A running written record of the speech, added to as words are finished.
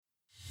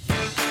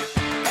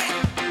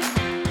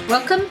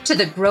Welcome to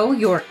the Grow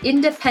Your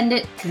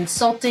Independent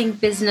Consulting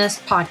Business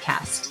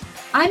podcast.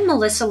 I'm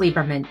Melissa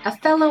Lieberman, a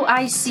fellow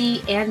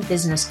IC and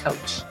business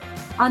coach.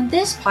 On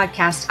this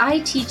podcast, I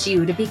teach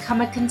you to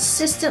become a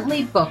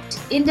consistently booked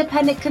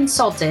independent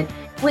consultant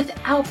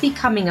without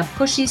becoming a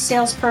pushy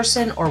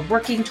salesperson or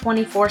working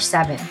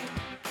 24/7.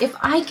 If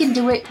I can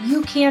do it,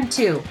 you can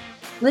too.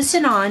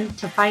 Listen on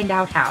to find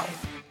out how.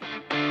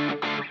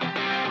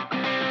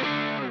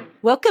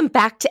 Welcome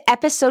back to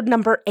episode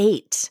number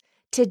 8.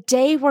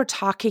 Today, we're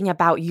talking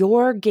about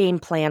your game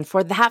plan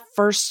for that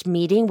first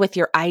meeting with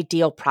your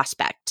ideal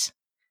prospect.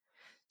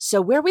 So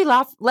where we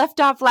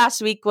left off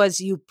last week was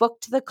you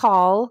booked the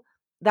call,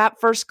 that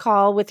first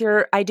call with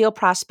your ideal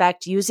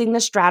prospect using the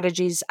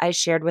strategies I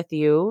shared with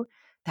you.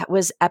 That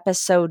was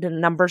episode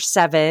number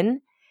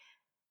 7.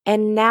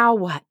 And now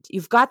what?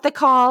 You've got the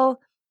call.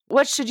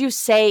 What should you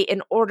say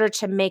in order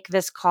to make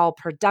this call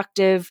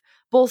productive,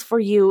 both for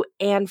you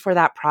and for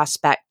that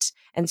prospect,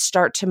 and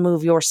start to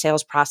move your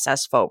sales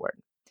process forward?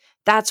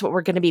 That's what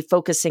we're going to be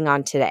focusing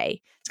on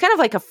today. It's kind of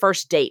like a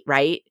first date,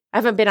 right? I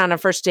haven't been on a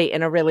first date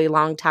in a really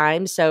long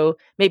time, so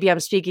maybe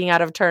I'm speaking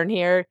out of turn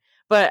here,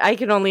 but I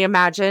can only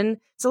imagine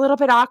it's a little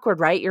bit awkward,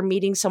 right? You're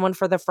meeting someone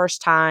for the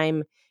first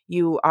time.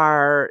 You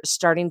are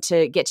starting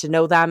to get to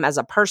know them as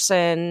a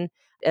person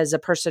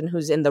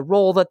who's in the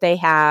role that they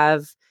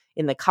have,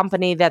 in the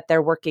company that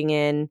they're working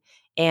in.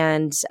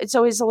 And it's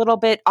always a little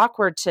bit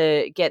awkward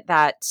to get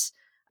that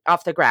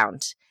off the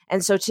ground.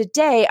 And so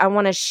today I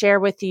want to share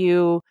with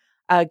you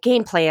a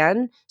game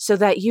plan so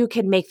that you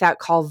can make that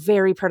call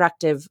very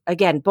productive,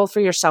 again, both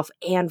for yourself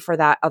and for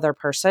that other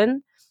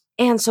person,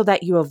 and so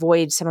that you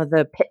avoid some of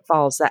the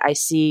pitfalls that I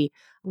see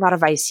a lot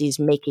of ICs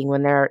making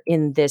when they're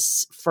in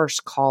this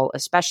first call,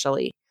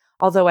 especially.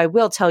 Although I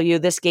will tell you,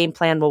 this game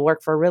plan will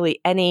work for really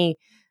any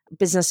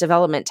business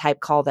development type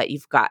call that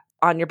you've got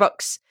on your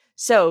books.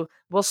 So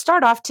we'll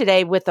start off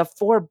today with the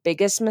 4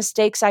 biggest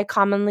mistakes I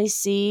commonly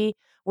see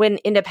when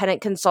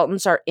independent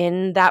consultants are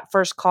in that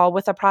first call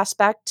with a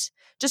prospect,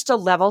 just a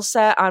level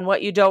set on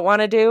what you don't want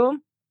to do.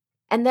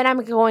 And then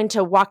I'm going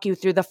to walk you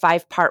through the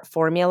 5-part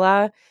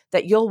formula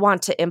that you'll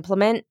want to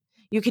implement.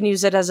 You can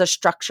use it as a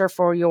structure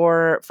for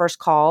your first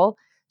call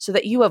so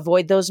that you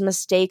avoid those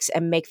mistakes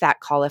and make that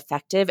call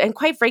effective and,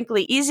 quite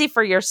frankly, easy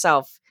for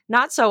yourself,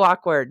 not so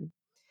awkward.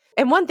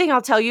 And one thing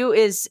I'll tell you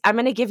is I'm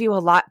going to give you a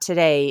lot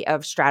today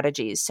of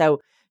strategies. So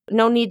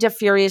no need to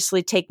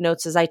furiously take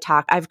notes as I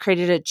talk. I've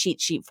created a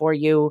cheat sheet for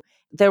you.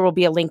 There will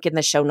be a link in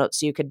the show notes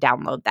so you could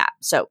download that.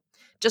 So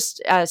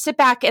just sit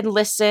back and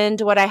listen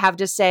to what I have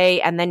to say,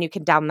 and then you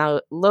can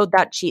download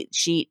that cheat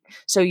sheet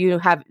so you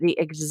have the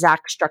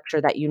exact structure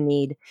that you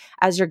need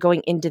as you're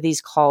going into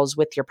these calls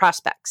with your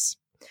prospects.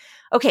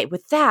 Okay,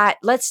 with that,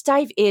 let's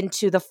dive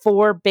into the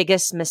 4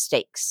 biggest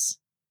mistakes.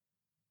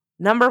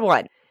 Number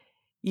 1,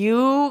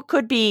 you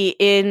could be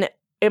in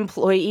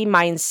employee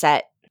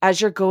mindset as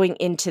you're going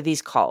into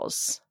these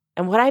calls.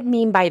 And what I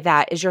mean by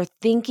that is you're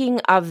thinking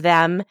of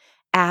them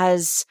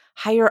as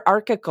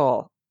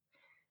hierarchical.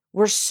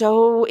 We're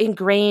so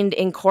ingrained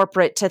in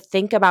corporate to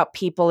think about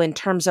people in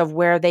terms of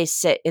where they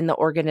sit in the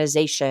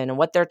organization and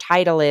what their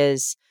title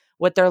is,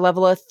 what their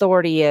level of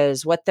authority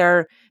is, what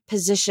their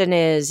position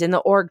is in the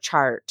org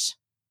chart.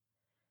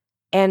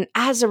 And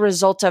as a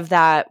result of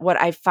that,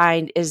 what I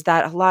find is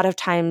that a lot of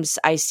times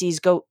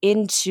ICs go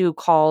into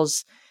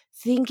calls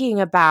thinking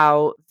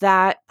about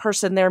that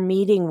person they're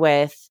meeting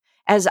with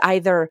as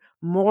either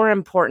more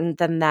important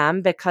than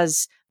them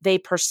because they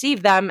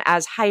perceive them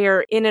as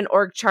higher in an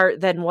org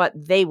chart than what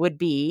they would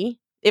be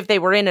if they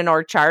were in an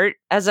org chart.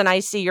 As an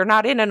IC, you're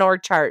not in an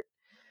org chart.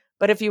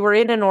 But if you were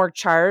in an org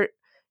chart,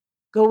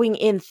 going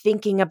in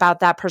thinking about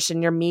that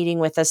person you're meeting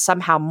with as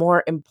somehow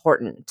more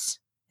important.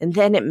 And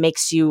then it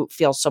makes you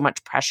feel so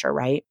much pressure,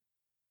 right?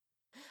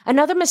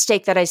 Another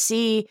mistake that I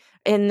see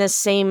in this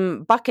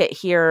same bucket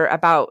here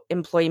about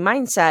employee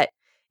mindset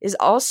is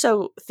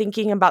also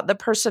thinking about the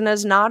person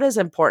as not as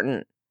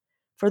important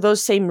for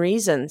those same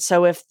reasons.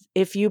 So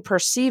if you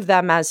perceive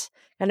them as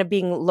kind of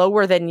being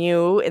lower than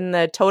you in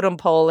the totem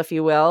pole, if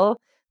you will,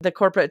 the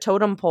corporate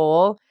totem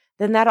pole,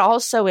 then that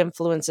also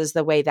influences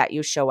the way that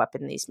you show up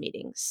in these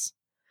meetings.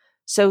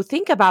 So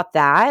think about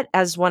that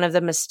as one of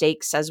the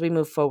mistakes as we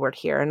move forward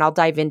here. And I'll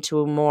dive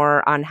into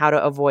more on how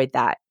to avoid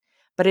that.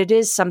 But it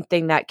is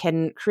something that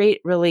can create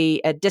really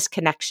a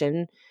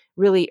disconnection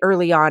really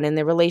early on in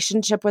the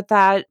relationship with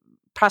that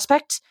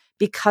prospect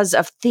because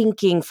of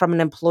thinking from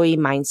an employee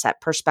mindset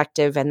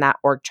perspective and that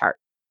org chart.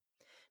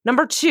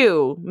 Number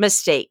 2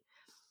 mistake,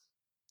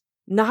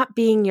 not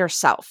being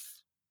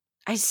yourself.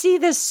 I see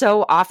this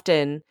so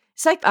often.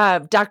 It's like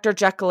Dr.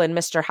 Jekyll and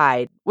Mr.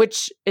 Hyde,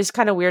 which is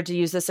kind of weird to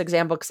use this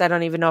example because I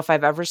don't even know if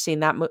I've ever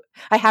seen that movie.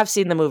 I have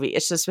seen the movie.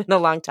 It's just been a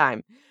long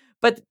time.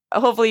 But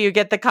hopefully you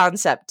get the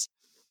concept.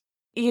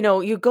 You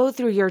know, you go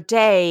through your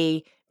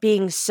day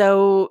being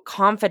so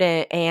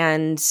confident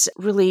and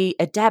really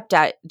adept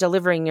at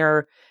delivering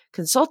your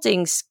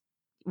consulting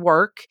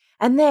work.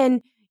 And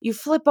then you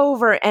flip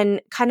over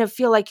and kind of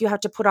feel like you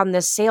have to put on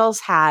this sales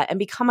hat and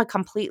become a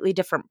completely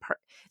different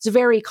It's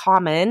very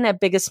common. A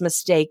biggest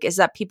mistake is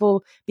that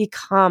people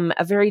become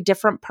a very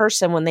different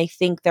person when they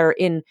think they're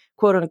in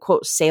quote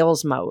unquote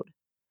sales mode.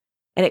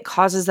 And it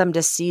causes them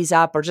to seize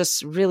up or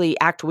just really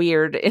act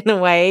weird in a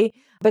way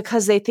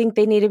because they think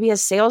they need to be a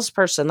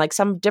salesperson, like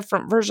some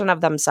different version of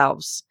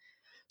themselves.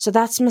 So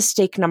that's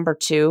mistake number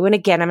 2. And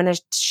again, I'm going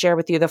to share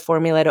with you the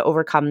formula to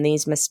overcome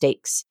these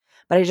mistakes.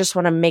 But I just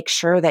want to make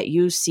sure that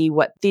you see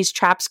what these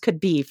traps could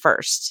be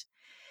first.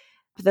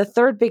 The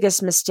third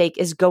biggest mistake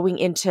is going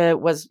into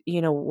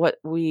what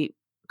we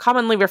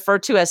commonly refer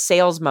to as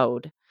sales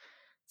mode,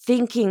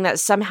 thinking that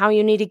somehow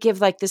you need to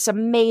give like this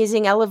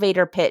amazing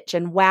elevator pitch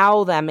and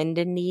wow them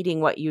into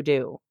needing what you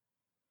do.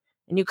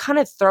 And you kind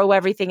of throw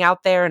everything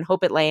out there and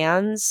hope it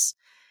lands.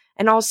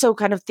 And also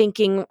kind of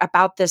thinking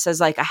about this as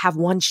like, I have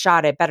one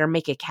shot, I better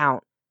make it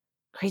count.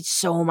 Creates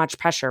so much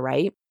pressure,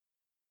 right?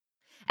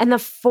 And the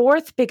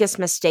fourth biggest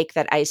mistake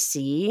that I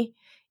see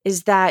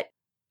is that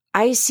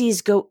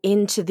ICs go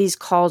into these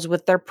calls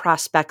with their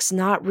prospects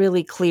not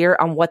really clear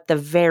on what the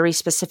very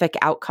specific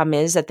outcome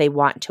is that they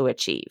want to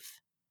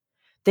achieve.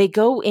 They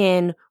go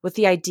in with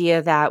the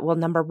idea that, well,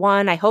 number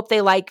 1, I hope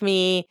they like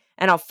me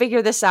and I'll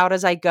figure this out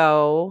as I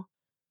go.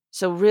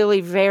 So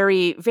really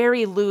very,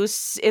 very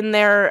loose in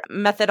their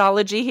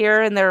methodology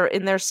here, in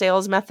their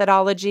sales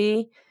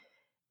methodology,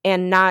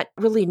 and not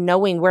really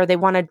knowing where they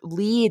want to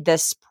lead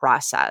this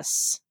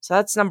process. So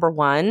that's number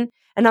 1.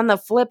 And on the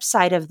flip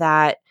side of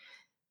that,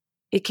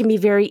 it can be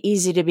very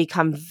easy to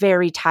become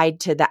very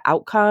tied to the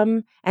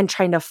outcome and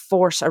trying to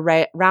force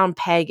a round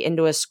peg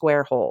into a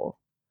square hole.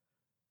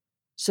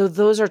 So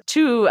those are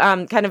 2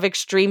 kind of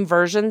extreme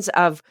versions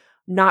of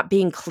not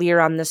being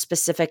clear on the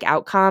specific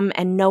outcome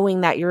and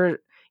knowing that you're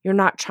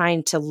not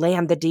trying to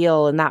land the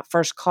deal in that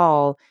first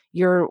call.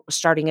 You're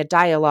starting a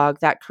dialogue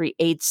that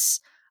creates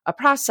a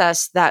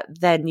process that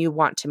then you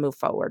want to move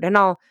forward. And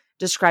I'll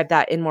describe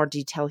that in more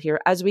detail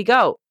here as we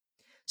go.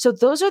 So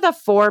those are the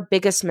 4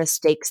 biggest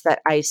mistakes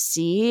that I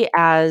see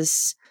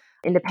as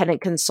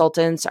independent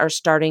consultants are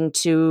starting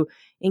to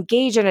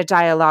engage in a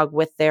dialogue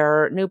with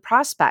their new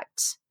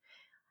prospects.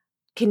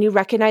 Can you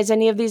recognize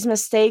any of these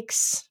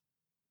mistakes?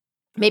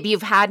 Maybe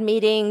you've had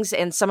meetings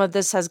and some of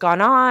this has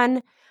gone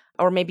on,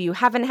 or maybe you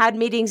haven't had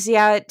meetings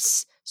yet.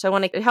 So I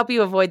want to help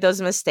you avoid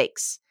those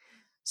mistakes.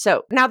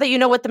 So now that you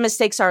know what the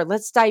mistakes are,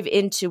 let's dive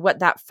into what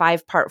that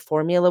 5-part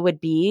formula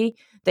would be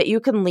that you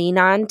can lean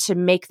on to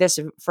make this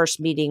first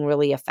meeting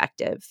really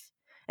effective.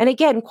 And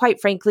again, quite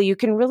frankly, you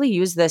can really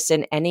use this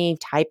in any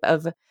type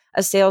of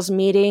a sales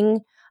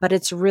meeting, but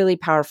it's really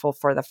powerful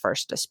for the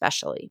first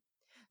especially.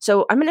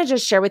 So I'm going to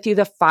just share with you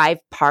the 5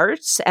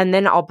 parts, and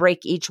then I'll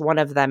break each one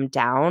of them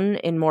down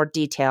in more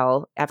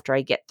detail after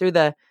I get through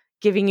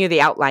giving you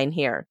the outline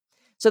here.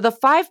 So the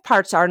 5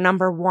 parts are: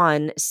 number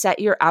 1, set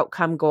your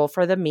outcome goal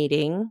for the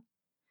meeting.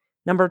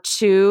 Number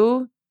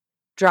 2,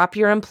 drop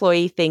your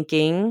employee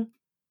thinking.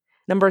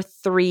 Number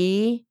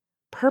 3,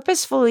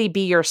 purposefully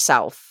be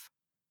yourself.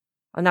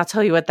 And I'll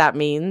tell you what that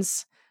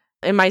means.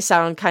 It might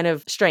sound kind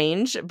of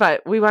strange,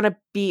 but we want to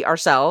be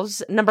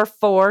ourselves. Number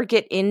 4,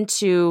 get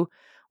into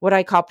what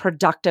I call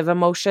productive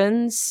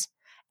emotions.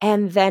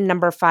 And then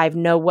number 5,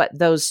 know what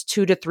those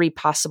 2 to 3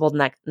 possible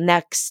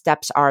next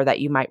steps are that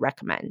you might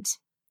recommend.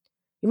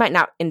 You might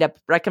not end up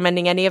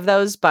recommending any of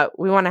those, but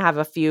we want to have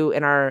a few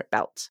in our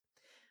belt,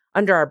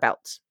 under our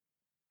belt,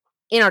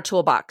 in our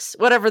toolbox,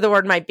 whatever the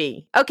word might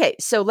be. Okay,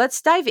 so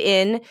let's dive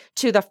in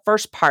to the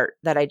first part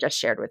that I just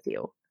shared with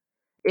you.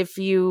 If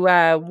you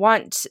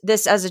want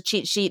this as a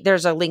cheat sheet,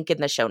 there's a link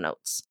in the show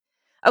notes.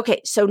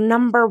 Okay, so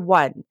number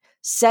 1,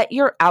 set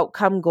your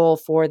outcome goal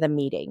for the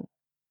meeting.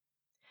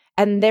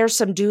 And there's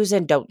some do's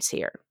and don'ts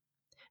here.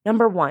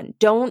 Number 1,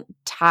 don't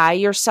tie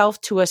yourself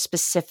to a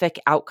specific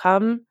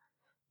outcome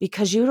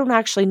because you don't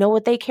actually know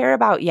what they care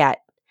about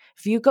yet.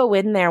 If you go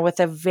in there with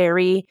a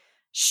very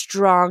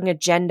strong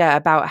agenda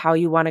about how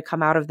you want to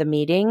come out of the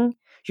meeting,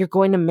 you're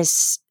going to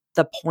miss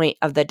the point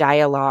of the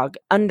dialogue,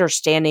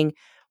 understanding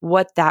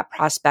what that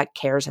prospect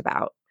cares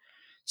about.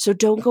 So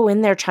don't go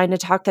in there trying to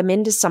talk them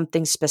into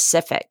something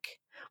specific.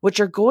 What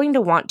you're going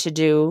to want to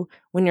do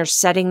when you're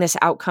setting this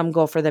outcome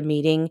goal for the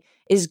meeting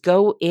is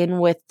go in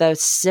with the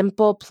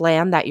simple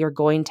plan that you're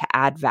going to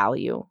add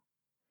value.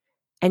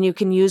 And you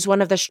can use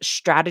one of the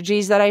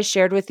strategies that I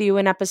shared with you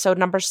in episode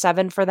number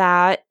 7 for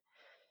that,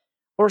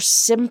 or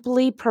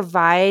simply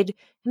provide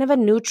kind of a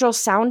neutral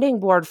sounding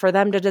board for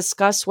them to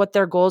discuss what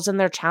their goals and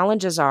their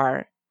challenges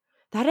are.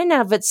 That in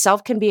and of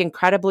itself can be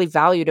incredibly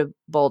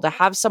valuable to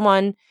have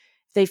someone,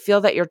 they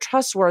feel that you're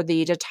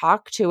trustworthy to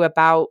talk to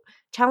about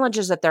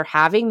challenges that they're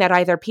having that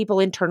either people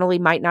internally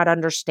might not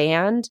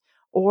understand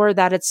or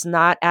that it's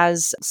not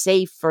as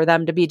safe for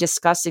them to be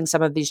discussing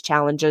some of these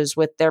challenges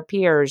with their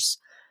peers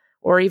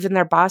or even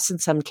their boss in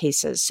some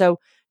cases. So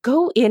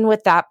go in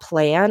with that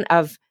plan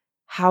of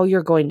how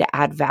you're going to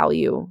add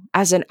value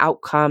as an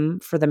outcome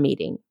for the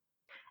meeting.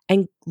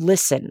 And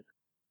listen,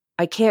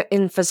 I can't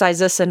emphasize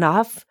this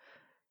enough.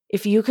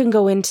 If you can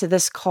go into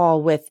this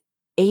call with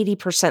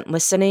 80%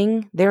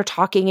 listening, they're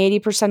talking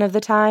 80% of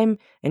the time,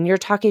 and you're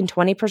talking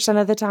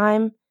 20% of the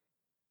time,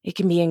 It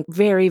can be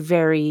very,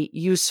 very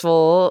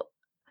useful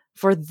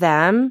for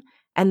them,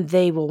 and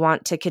they will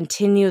want to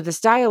continue this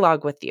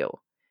dialogue with you.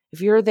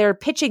 If you're there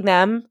pitching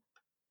them,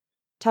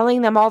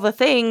 telling them all the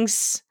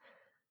things,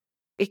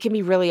 it can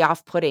be really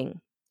off-putting.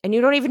 And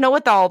you don't even know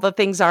what all the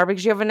things are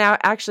because you haven't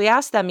actually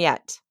asked them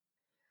yet.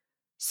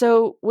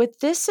 So with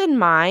this in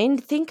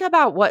mind, think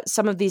about what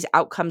some of these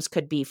outcomes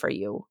could be for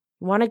you.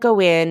 You want to go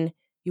in,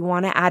 you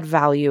want to add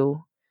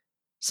value.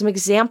 Some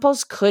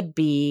examples could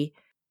be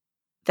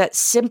that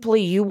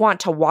simply you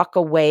want to walk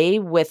away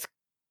with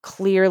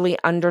clearly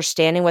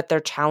understanding what their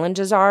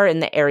challenges are in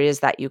the areas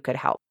that you could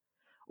help.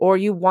 Or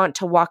you want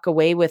to walk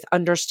away with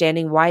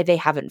understanding why they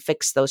haven't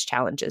fixed those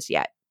challenges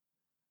yet.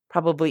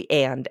 Probably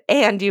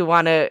and you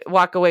want to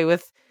walk away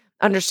with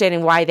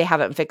understanding why they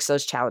haven't fixed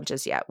those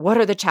challenges yet. What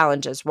are the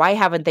challenges? Why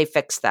haven't they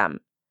fixed them?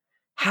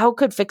 How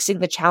could fixing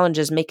the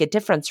challenges make a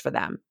difference for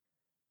them?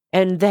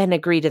 And then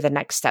agree to the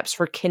next steps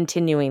for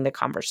continuing the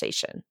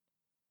conversation.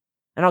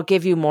 And I'll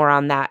give you more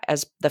on that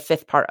as the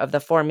fifth part of the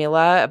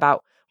formula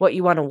about what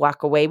you want to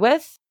walk away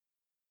with.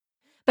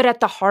 But at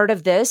the heart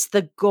of this,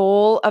 the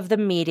goal of the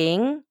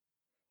meeting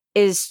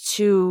is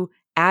to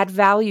add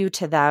value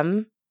to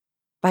them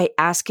by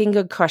asking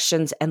good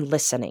questions and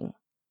listening.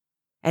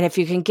 And if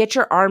you can get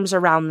your arms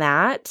around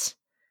that,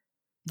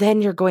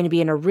 then you're going to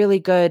be in a really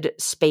good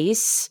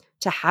space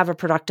to have a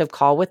productive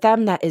call with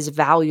them that is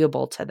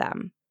valuable to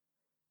them.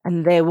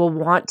 And they will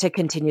want to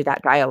continue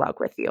that dialogue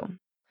with you.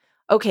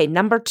 Okay,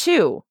 number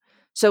 2.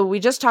 So we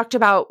just talked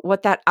about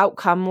what that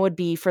outcome would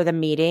be for the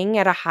meeting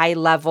at a high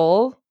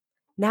level.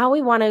 Now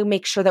we want to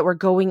make sure that we're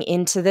going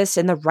into this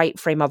in the right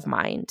frame of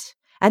mind.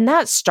 And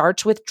that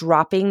starts with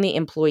dropping the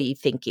employee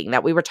thinking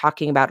that we were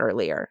talking about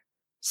earlier.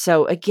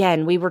 So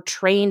again, we were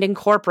trained in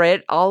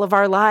corporate all of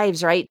our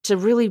lives, right, to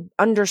really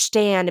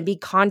understand and be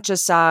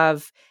conscious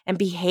of and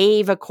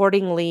behave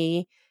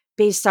accordingly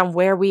based on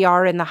where we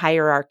are in the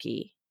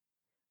hierarchy,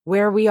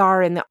 where we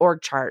are in the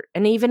org chart.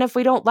 And even if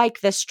we don't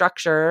like this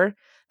structure,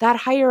 that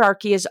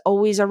hierarchy is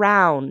always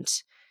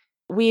around.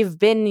 We've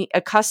been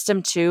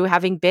accustomed to,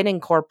 having been in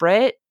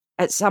corporate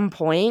at some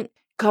point,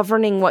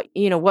 governing what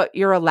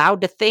you're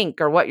allowed to think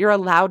or what you're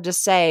allowed to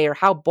say or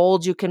how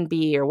bold you can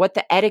be or what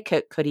the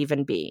etiquette could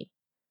even be.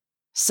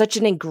 Such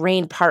an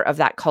ingrained part of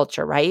that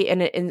culture, right?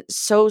 And it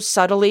so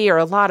subtly, or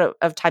a lot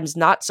of times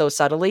not so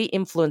subtly,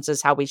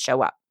 influences how we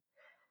show up.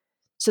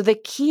 So the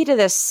key to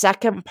this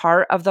second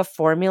part of the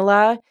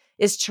formula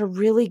is to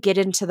really get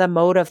into the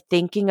mode of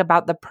thinking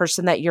about the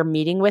person that you're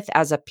meeting with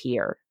as a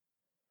peer.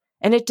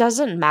 And it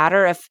doesn't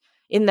matter if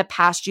in the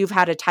past you've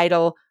had a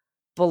title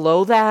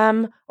below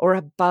them or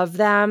above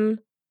them.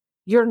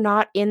 You're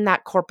not in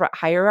that corporate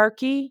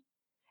hierarchy.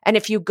 And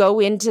if you go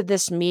into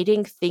this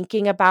meeting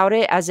thinking about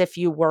it as if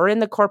you were in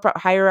the corporate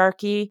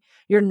hierarchy,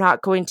 you're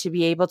not going to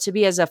be able to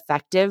be as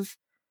effective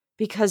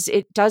because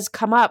it does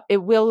come up.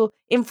 It will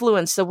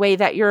influence the way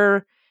that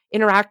you're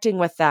interacting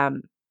with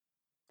them,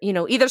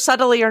 either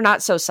subtly or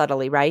not so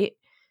subtly, right?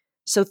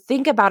 So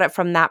think about it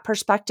from that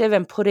perspective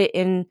and put it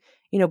in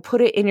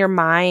your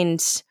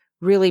mind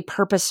really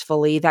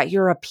purposefully that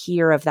you're a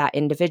peer of that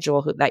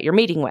individual that you're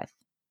meeting with.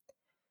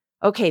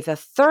 Okay, the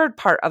third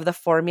part of the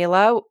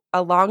formula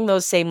along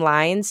those same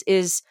lines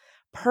is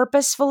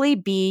purposefully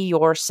be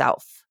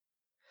yourself.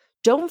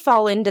 Don't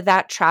fall into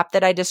that trap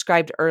that I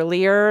described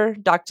earlier,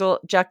 Dr.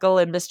 Jekyll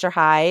and Mr.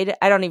 Hyde.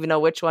 I don't even know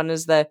which one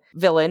is the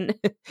villain,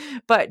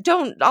 but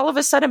don't all of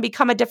a sudden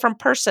become a different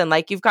person.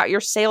 Like you've got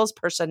your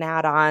salesperson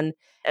hat on.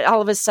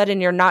 All of a sudden,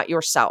 you're not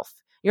yourself.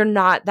 You're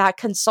not that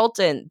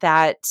consultant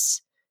that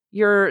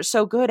you're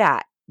so good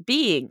at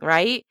being,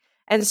 right?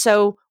 And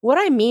so what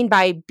I mean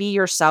by be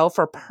yourself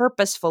or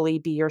purposefully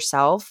be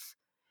yourself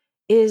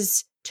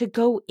is to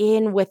go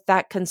in with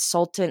that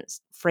consultant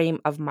frame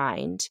of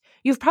mind.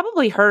 You've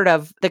probably heard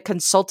of the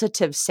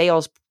consultative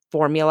sales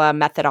formula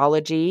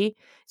methodology.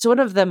 It's one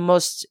of the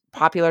most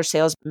popular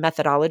sales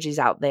methodologies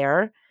out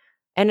there.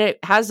 And it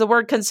has the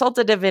word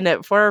consultative in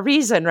it for a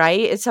reason, right?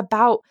 It's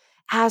about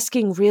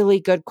asking really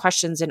good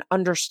questions and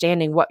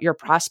understanding what your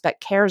prospect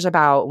cares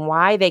about and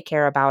why they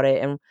care about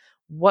it and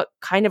what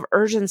kind of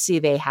urgency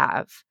they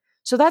have.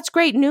 So that's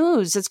great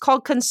news. It's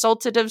called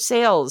consultative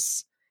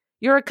sales.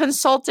 You're a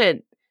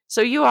consultant,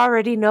 so you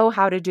already know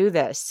how to do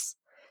this.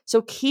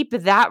 So keep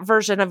that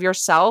version of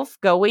yourself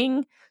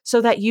going so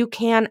that you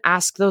can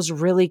ask those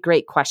really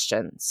great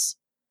questions,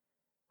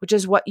 which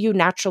is what you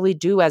naturally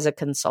do as a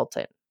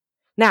consultant.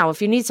 Now,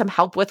 if you need some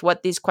help with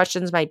what these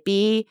questions might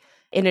be,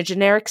 in a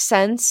generic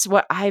sense,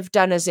 what I've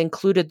done is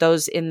included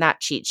those in that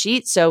cheat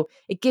sheet. So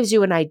it gives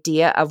you an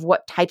idea of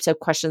what types of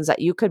questions that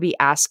you could be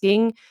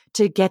asking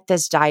to get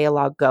this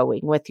dialogue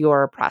going with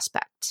your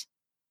prospect.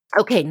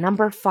 Okay,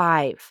 number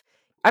 4.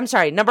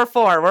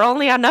 We're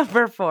only on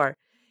number 4.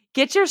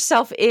 Get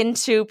yourself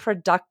into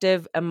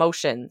productive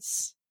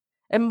emotions.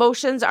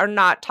 Emotions are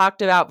not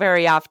talked about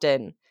very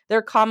often.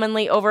 They're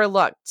commonly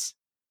overlooked.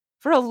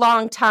 For a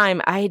long time,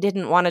 I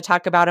didn't want to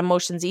talk about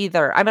emotions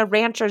either. I'm a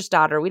rancher's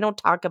daughter. We don't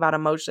talk about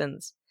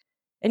emotions.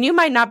 And you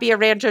might not be a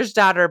rancher's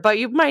daughter, but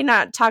you might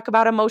not talk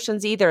about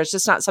emotions either. It's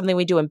just not something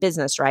we do in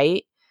business,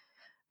 right?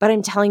 But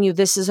I'm telling you,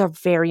 this is a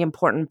very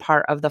important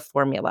part of the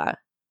formula.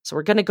 So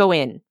we're going to go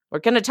in. We're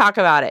going to talk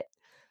about it.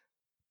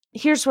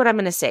 Here's what I'm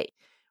going to say.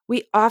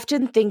 We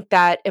often think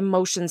that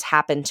emotions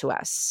happen to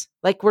us.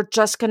 Like we're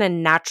just going to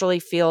naturally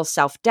feel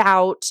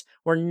self-doubt.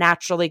 We're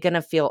naturally going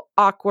to feel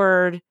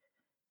awkward,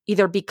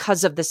 either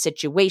because of the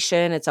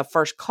situation. It's a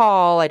first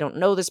call. I don't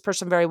know this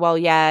person very well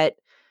yet.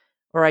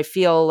 Or I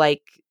feel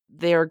like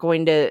they're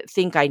going to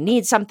think I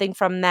need something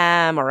from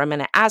them, or I'm going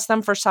to ask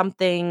them for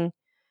something.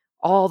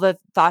 All the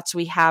thoughts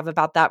we have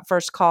about that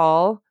first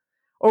call.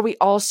 Or we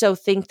also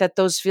think that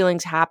those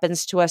feelings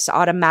happens to us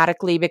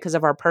automatically because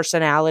of our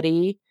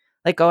personality.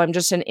 Like, oh, I'm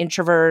just an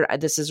introvert.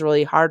 This is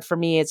really hard for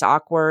me. It's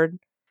awkward.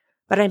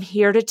 But I'm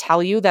here to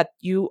tell you that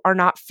you are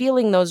not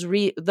feeling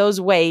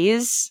those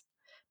ways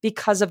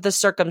because of the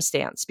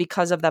circumstance,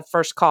 because of that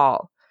first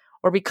call,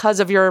 or because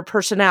of your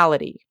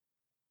personality.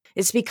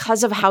 It's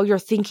because of how you're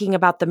thinking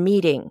about the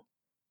meeting.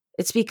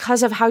 It's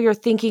because of how you're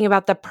thinking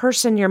about the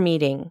person you're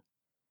meeting.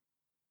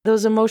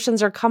 Those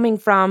emotions are coming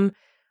from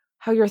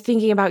how you're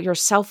thinking about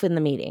yourself in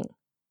the meeting.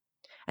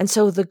 And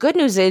so the good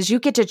news is you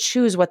get to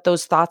choose what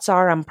those thoughts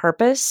are on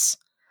purpose,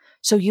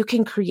 so you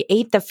can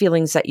create the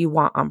feelings that you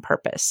want on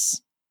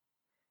purpose.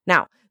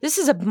 Now, this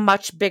is a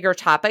much bigger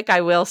topic,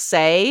 I will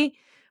say,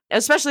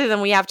 especially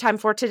than we have time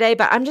for today,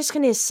 but I'm just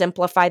going to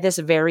simplify this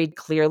very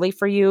clearly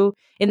for you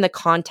in the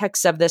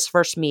context of this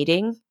first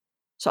meeting.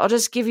 So I'll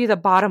just give you the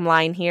bottom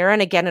line here.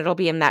 And again, it'll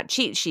be in that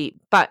cheat sheet.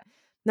 But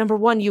number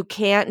one, you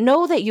can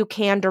know that you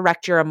can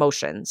direct your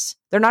emotions.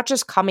 They're not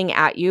just coming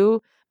at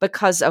you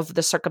because of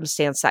the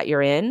circumstance that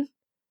you're in.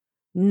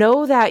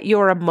 Know that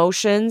your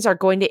emotions are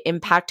going to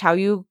impact how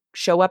you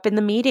show up in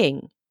the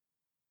meeting.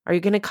 Are you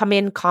going to come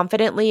in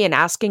confidently and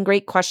asking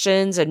great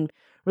questions and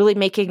really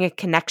making a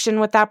connection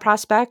with that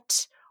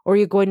prospect? Or are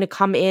you going to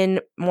come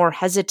in more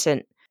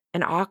hesitant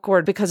and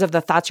awkward because of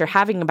the thoughts you're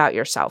having about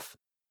yourself?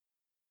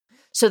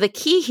 So the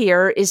key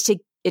here is to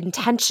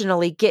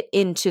intentionally get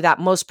into that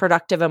most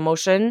productive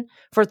emotion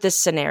for this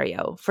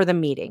scenario, for the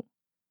meeting.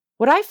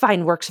 What I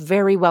find works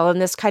very well in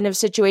this kind of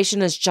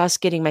situation is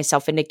just getting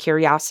myself into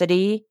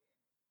curiosity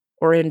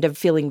or into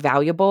feeling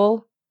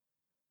valuable,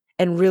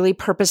 and really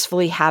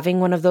purposefully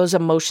having one of those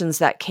emotions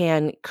that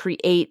can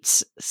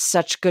create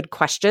such good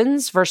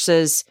questions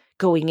versus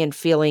going in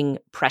feeling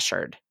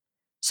pressured.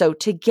 So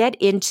to get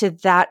into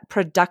that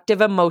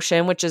productive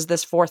emotion, which is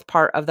this fourth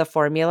part of the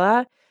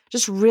formula,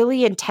 just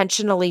really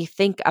intentionally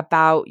think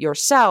about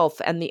yourself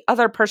and the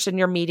other person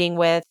you're meeting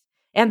with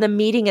and the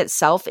meeting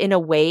itself in a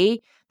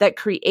way that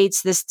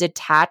creates this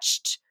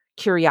detached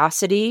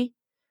curiosity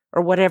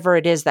or whatever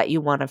it is that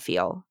you want to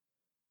feel.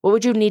 What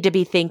would you need to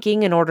be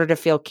thinking in order to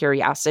feel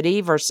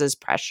curiosity versus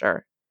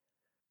pressure?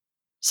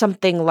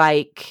 Something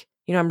like,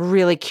 I'm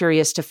really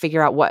curious to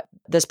figure out what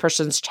this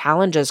person's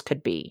challenges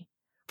could be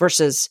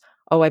versus,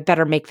 oh, I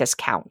better make this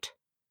count.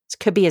 It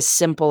could be as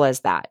simple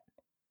as that.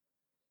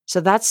 So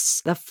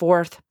that's the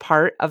fourth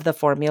part of the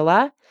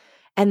formula.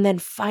 And then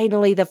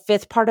finally, the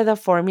fifth part of the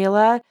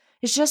formula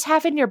is just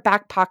have in your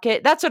back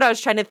pocket. That's what I was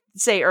trying to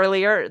say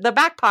earlier, the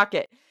back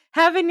pocket.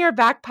 Have in your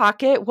back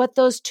pocket what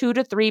those 2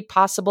 to 3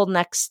 possible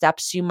next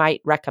steps you might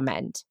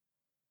recommend.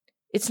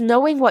 It's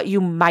knowing what you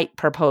might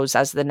propose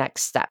as the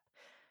next step.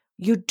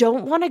 You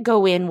don't want to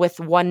go in with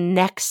one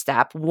next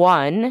step,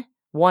 one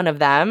of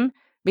them,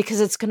 because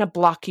it's going to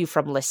block you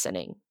from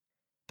listening.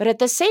 But at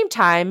the same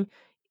time,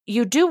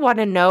 you do want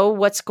to know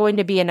what's going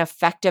to be an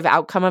effective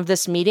outcome of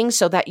this meeting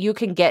so that you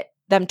can get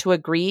them to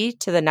agree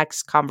to the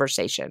next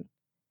conversation.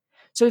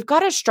 So we've got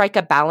to strike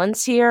a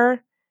balance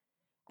here.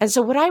 And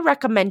so what I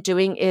recommend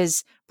doing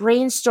is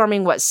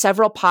brainstorming what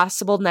several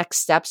possible next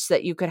steps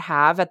that you could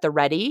have at the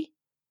ready.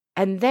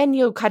 And then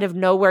you'll kind of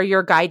know where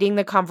you're guiding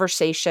the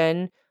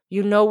conversation.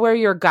 You know where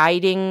you're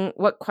guiding,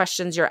 what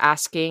questions you're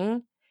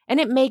asking. And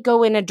it may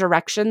go in a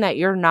direction that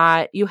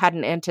you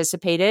hadn't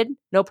anticipated.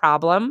 No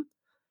problem.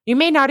 You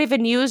may not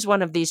even use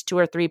one of these 2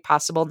 or 3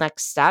 possible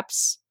next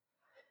steps,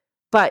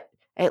 but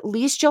at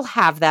least you'll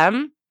have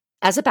them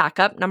as a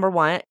backup, number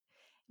one.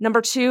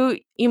 Number 2,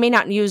 you may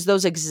not use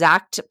those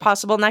exact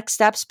possible next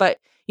steps, but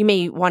you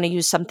may want to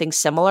use something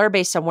similar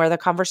based on where the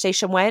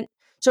conversation went.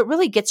 So it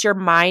really gets your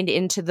mind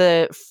into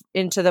the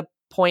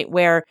point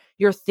where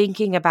you're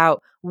thinking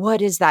about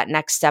what is that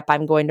next step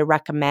I'm going to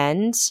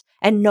recommend,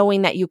 and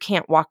knowing that you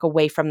can't walk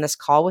away from this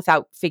call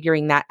without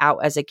figuring that out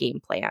as a game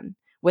plan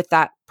with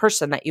that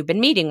person that you've been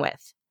meeting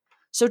with.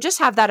 So just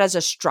have that as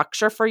a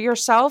structure for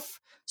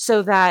yourself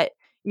so that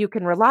you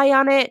can rely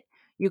on it,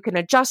 you can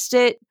adjust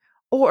it,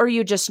 or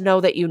you just know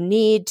that you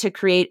need to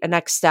create a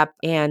next step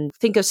and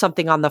think of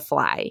something on the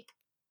fly.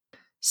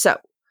 So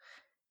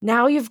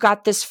now you've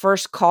got this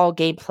first call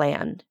game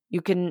plan.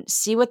 You can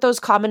see what those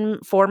common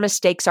 4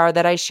 mistakes are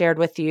that I shared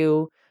with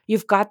you.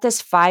 You've got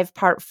this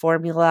 5-part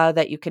formula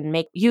that you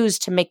can use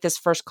to make this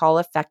first call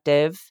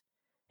effective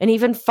and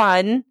even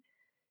fun,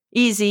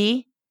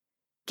 easy,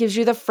 gives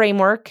you the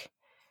framework.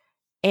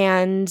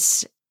 And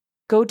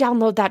go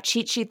download that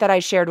cheat sheet that I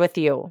shared with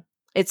you.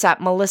 It's at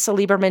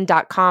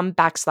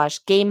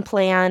melissalieberman.com/game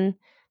plan.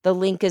 The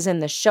link is in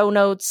the show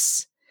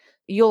notes.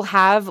 you'll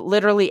have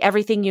literally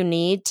everything you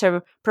need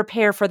to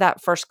prepare for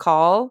that first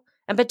call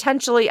and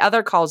potentially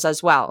other calls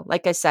as well.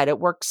 Like I said, it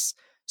works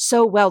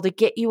so well to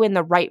get you in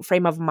the right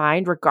frame of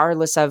mind,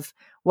 regardless of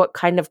what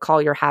kind of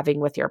call you're having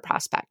with your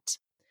prospect.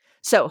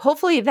 So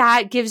hopefully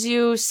that gives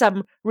you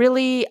some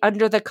really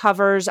under the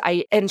covers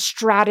and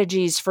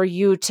strategies for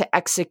you to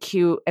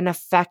execute an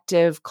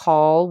effective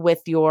call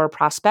with your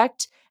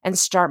prospect and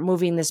start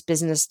moving this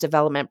business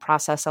development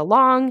process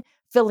along,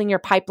 filling your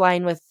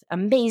pipeline with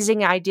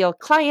amazing ideal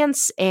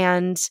clients.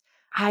 And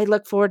I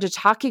look forward to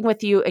talking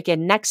with you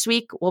again next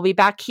week. We'll be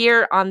back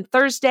here on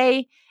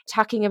Thursday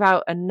talking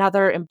about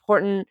another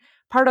important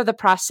part of the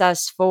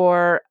process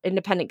for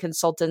independent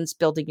consultants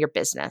building your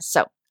business.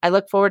 So I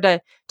look forward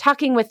to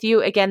talking with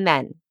you again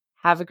then.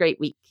 Have a great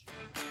week.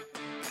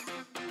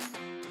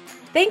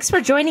 Thanks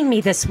for joining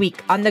me this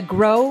week on the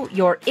Grow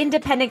Your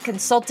Independent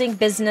Consulting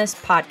Business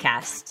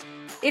podcast.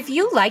 If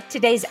you liked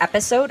today's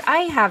episode, I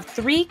have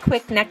 3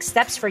 quick next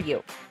steps for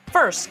you.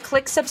 First,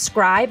 click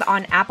subscribe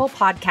on Apple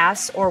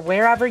Podcasts or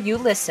wherever you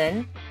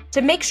listen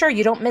to make sure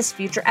you don't miss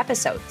future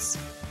episodes.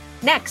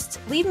 Next,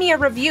 leave me a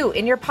review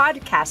in your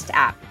podcast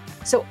app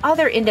so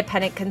other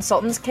independent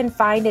consultants can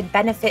find and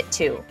benefit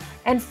too.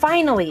 And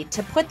finally,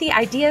 to put the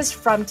ideas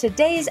from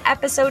today's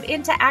episode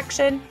into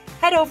action,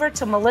 head over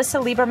to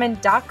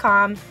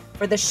melissalieberman.com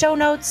for the show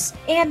notes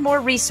and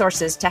more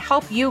resources to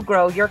help you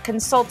grow your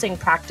consulting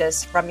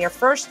practice from your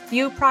first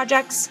few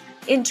projects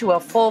into a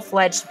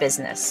full-fledged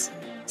business.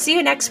 See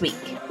you next week.